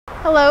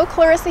Hello,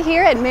 Clarissa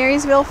here at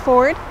Marysville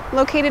Ford,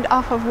 located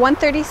off of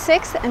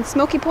 136 and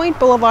Smoky Point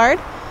Boulevard.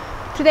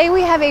 Today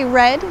we have a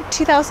red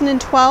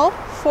 2012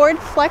 Ford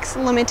Flex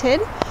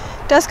Limited.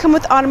 Does come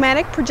with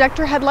automatic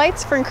projector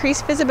headlights for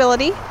increased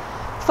visibility,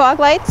 fog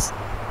lights,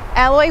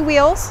 alloy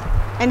wheels,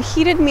 and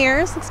heated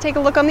mirrors. Let's take a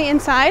look on the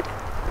inside.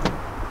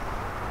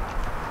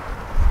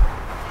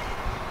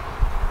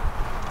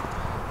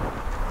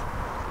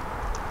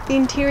 The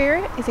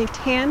interior is a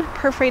tan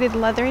perforated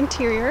leather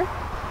interior.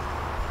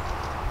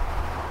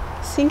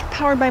 Sync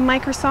powered by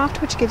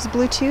Microsoft, which gives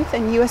Bluetooth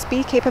and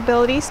USB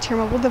capabilities to your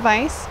mobile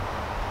device.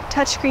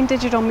 Touchscreen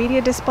digital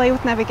media display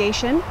with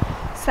navigation.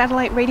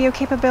 Satellite radio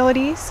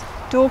capabilities.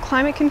 Dual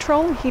climate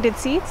control and heated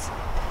seats.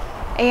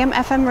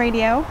 AM/FM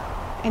radio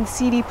and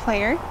CD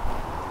player.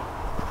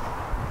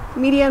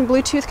 Media and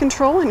Bluetooth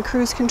control and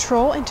cruise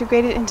control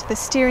integrated into the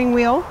steering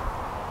wheel.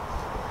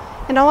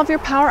 And all of your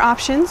power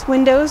options,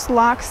 windows,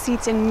 locks,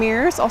 seats, and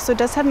mirrors. Also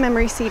does have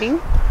memory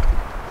seating.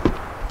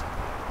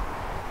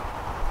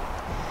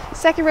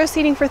 Second row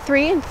seating for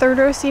 3 and third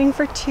row seating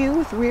for 2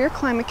 with rear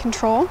climate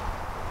control.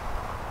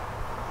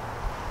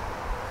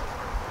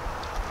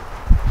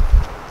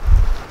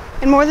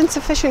 And more than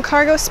sufficient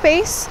cargo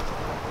space.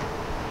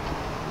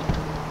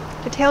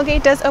 The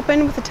tailgate does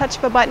open with the touch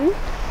of a button.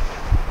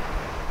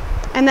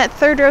 And that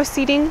third row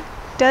seating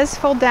does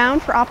fold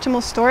down for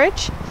optimal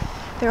storage.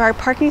 There are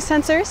parking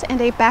sensors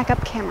and a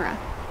backup camera.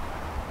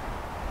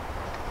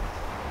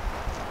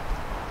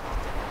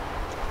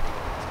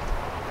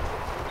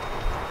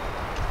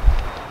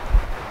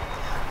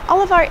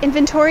 All of our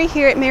inventory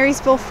here at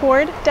Marysville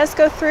Ford does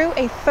go through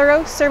a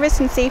thorough service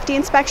and safety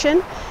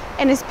inspection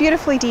and is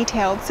beautifully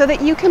detailed so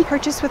that you can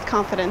purchase with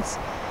confidence.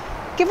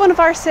 Give one of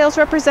our sales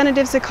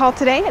representatives a call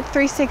today at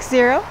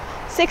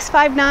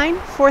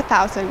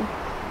 360-659-4000.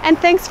 And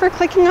thanks for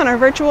clicking on our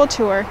virtual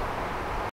tour.